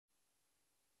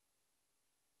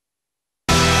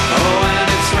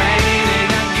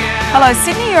Hello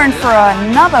Sydney, you're in for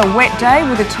another wet day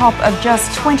with a top of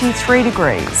just 23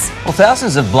 degrees. Well,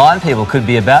 thousands of blind people could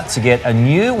be about to get a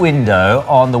new window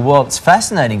on the world. It's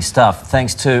fascinating stuff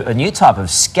thanks to a new type of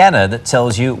scanner that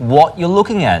tells you what you're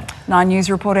looking at. 9 News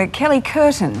reporter Kelly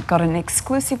Curtin got an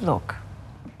exclusive look.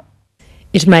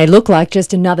 It may look like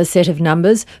just another set of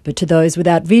numbers, but to those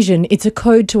without vision, it's a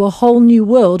code to a whole new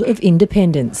world of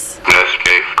independence.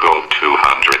 Nescafe Gold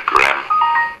 200 gram.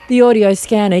 The audio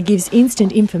scanner gives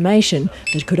instant information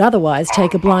that could otherwise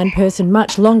take a blind person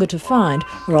much longer to find,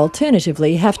 or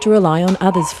alternatively have to rely on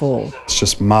others for. It's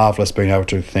just marvellous being able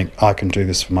to think, I can do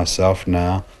this for myself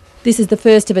now. This is the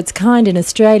first of its kind in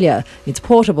Australia. It's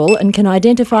portable and can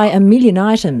identify 1 million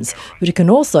items, but it can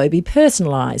also be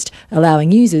personalised,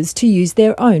 allowing users to use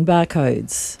their own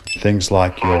barcodes. Things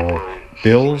like your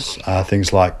bills,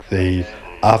 things like the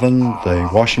oven, the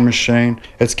washing machine.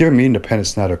 It's given me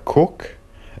independence now to cook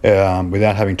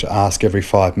without having to ask every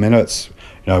 5 minutes,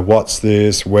 what's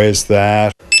this, where's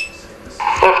that?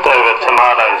 Leftover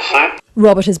tomato soup.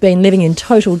 Robert has been living in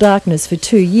total darkness for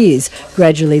 2 years,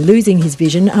 gradually losing his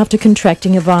vision after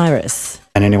contracting a virus.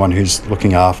 And anyone who's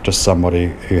looking after somebody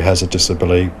who has a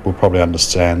disability will probably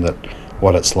understand that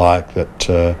what it's like, that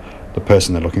the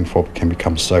person they're looking for can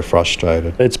become so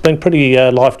frustrated. It's been pretty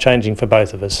life-changing for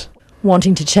both of us.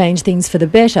 Wanting to change things for the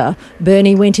better,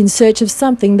 Bernie went in search of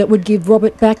something that would give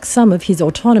Robert back some of his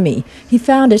autonomy. He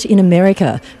found it in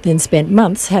America, then spent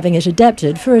months having it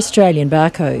adapted for Australian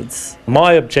barcodes.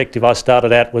 My objective, I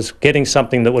started out, was getting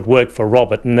something that would work for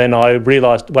Robert, and then I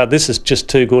realised, well, this is just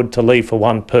too good to leave for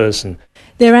one person.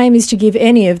 Their aim is to give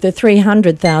any of the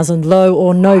 300,000 low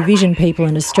or no vision people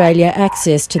in Australia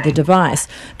access to the device.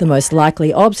 The most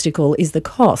likely obstacle is the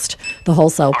cost. The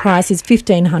wholesale price is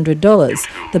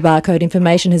 $1,500. The barcode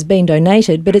information has been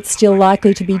donated, but it's still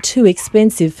likely to be too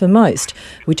expensive for most,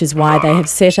 which is why they have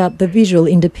set up the Visual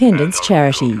Independence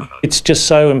charity. It's just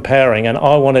so empowering, and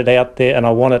I want it out there, and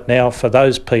I want it now for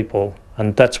those people,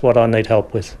 and that's what I need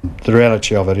help with. The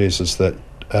reality of it is that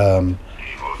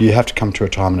you have to come to a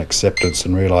time and acceptance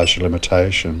and realise your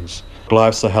limitations.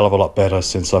 Life's a hell of a lot better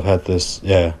since I've had this,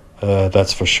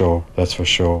 that's for sure, that's for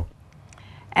sure.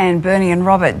 And Bernie and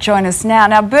Robert join us now.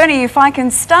 Now, Bernie, if I can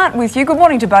start with you. Good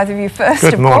morning to both of you first,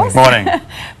 Good of morning. course. Morning.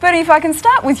 Bernie, if I can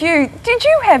start with you, did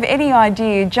you have any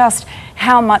idea just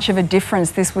how much of a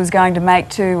difference this was going to make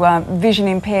to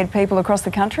vision-impaired people across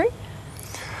the country?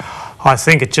 I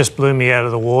think it just blew me out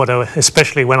of the water,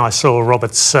 especially when I saw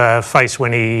Robert's face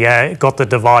when he got the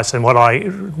device, and what I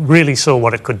really saw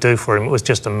what it could do for him. It was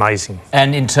just amazing.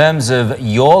 And in terms of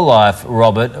your life,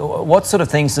 Robert, what sort of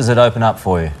things does it open up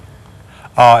for you?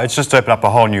 It's just opened up a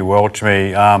whole new world to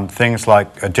me. Things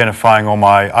like identifying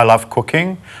I love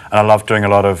cooking, and I love doing a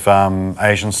lot of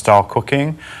Asian style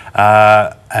cooking.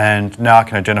 And now I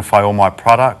can identify all my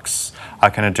products. I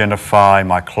can identify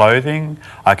my clothing.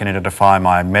 I can identify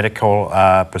my medical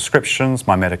prescriptions,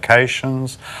 my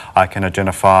medications. I can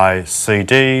identify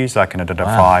CDs. I can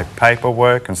identify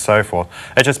paperwork and so forth.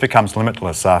 It just becomes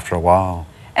limitless after a while.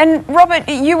 And Robert,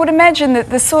 you would imagine that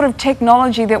the sort of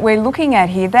technology that we're looking at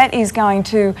here, that is going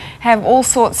to have all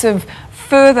sorts of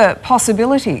further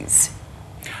possibilities.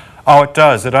 Oh, it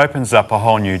does. It opens up a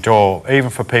whole new door, even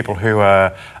for people who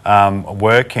are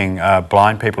working,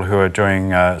 blind people who are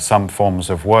doing some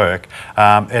forms of work.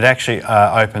 It actually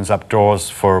opens up doors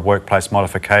for workplace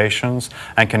modifications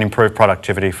and can improve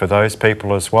productivity for those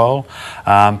people as well.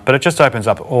 But it just opens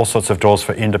up all sorts of doors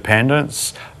for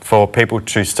independence, for people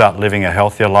to start living a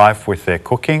healthier life with their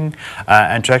cooking,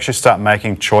 and to actually start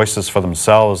making choices for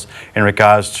themselves in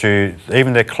regards to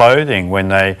even their clothing. When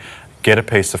they get a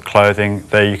piece of clothing,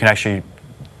 you can actually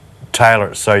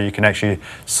tailor it, so you can actually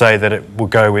say that it will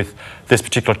go with this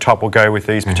particular top, will go with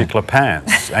these particular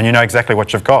pants, and you know exactly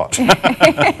what you've got.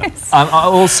 Yes.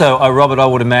 Also, Robert, I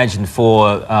would imagine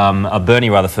for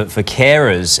Bernie rather, for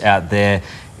carers out there,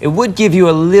 it would give you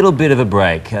a little bit of a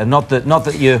break. Not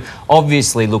that you're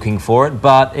obviously looking for it,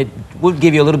 but it would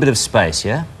give you a little bit of space,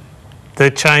 yeah? The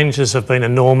changes have been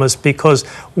enormous because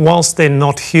whilst they're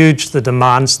not huge, the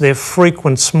demands, they're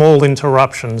frequent small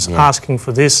interruptions, asking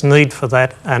for this, need for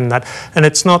that and that. And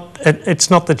it's not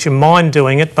that you mind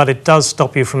doing it, but it does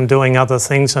stop you from doing other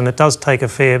things, and it does take a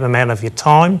fair amount of your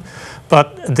time.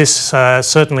 But this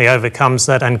certainly overcomes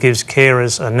that and gives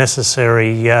carers a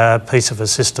necessary piece of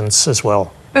assistance as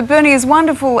well. But Bernie, as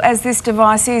wonderful as this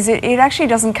device is, it actually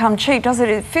doesn't come cheap, does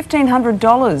it?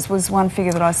 $1,500 was one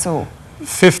figure that I saw.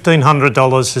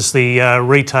 $1,500 is the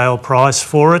retail price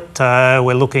for it.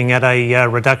 We're looking at a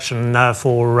reduction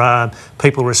for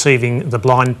people receiving the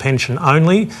blind pension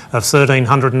only of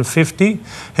 $1,350.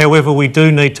 However, we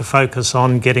do need to focus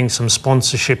on getting some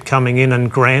sponsorship coming in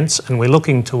and grants, and we're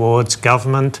looking towards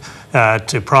government,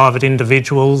 to private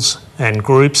individuals and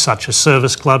groups such as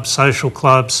service clubs, social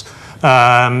clubs,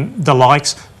 the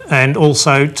likes, and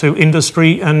also to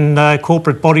industry and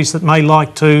corporate bodies that may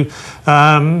like to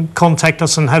contact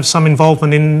us and have some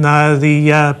involvement in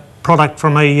the product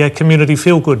from a community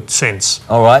feel-good sense.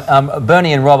 All right.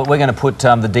 Bernie and Robert, we're going to put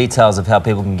the details of how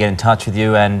people can get in touch with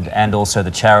you and also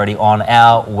the charity on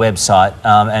our website,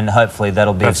 and hopefully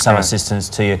that'll be of some assistance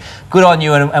to you. Good on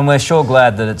you, and we're sure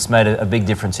glad that it's made a big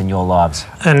difference in your lives.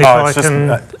 And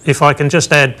if I can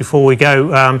just add before we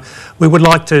go, we would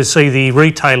like to see the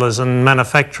retailers and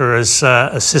manufacturers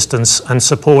assistance and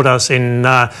support us in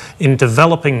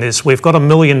developing this. We've got 1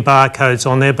 million barcodes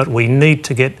on there, but we need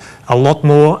to get a lot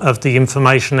more of the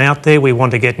information out there. We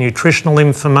want to get nutritional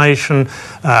information,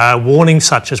 warnings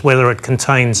such as whether it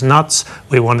contains nuts.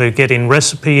 We want to get in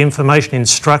recipe information,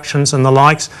 instructions and the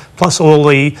likes, plus all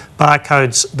the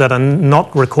barcodes that are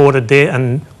not recorded there.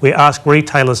 And we ask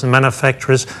retailers and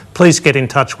manufacturers, please get in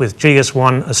touch with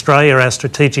GS1 Australia, our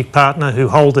strategic partner, who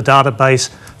hold the database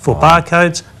for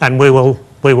barcodes, and we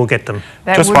will get them.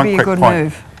 That would be a good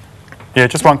move. Yeah,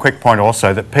 just one quick point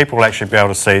also, that people will actually be able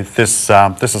to see this.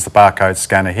 This is the barcode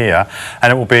scanner here,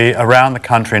 and it will be around the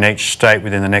country in each state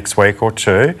within the next week or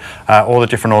two. All the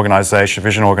different organisations,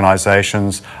 vision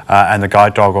organisations and the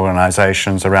guide dog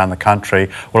organisations around the country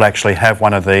will actually have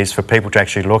one of these for people to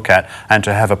actually look at and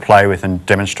to have a play with and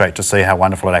demonstrate to see how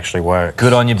wonderful it actually works.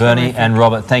 Good on you, Bernie and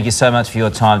Robert. Thank you so much for your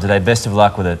time today. Best of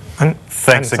luck with it. And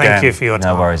thanks again. Thank you for your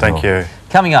time. No worries. Thank you.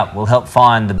 Coming up, we'll help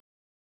find the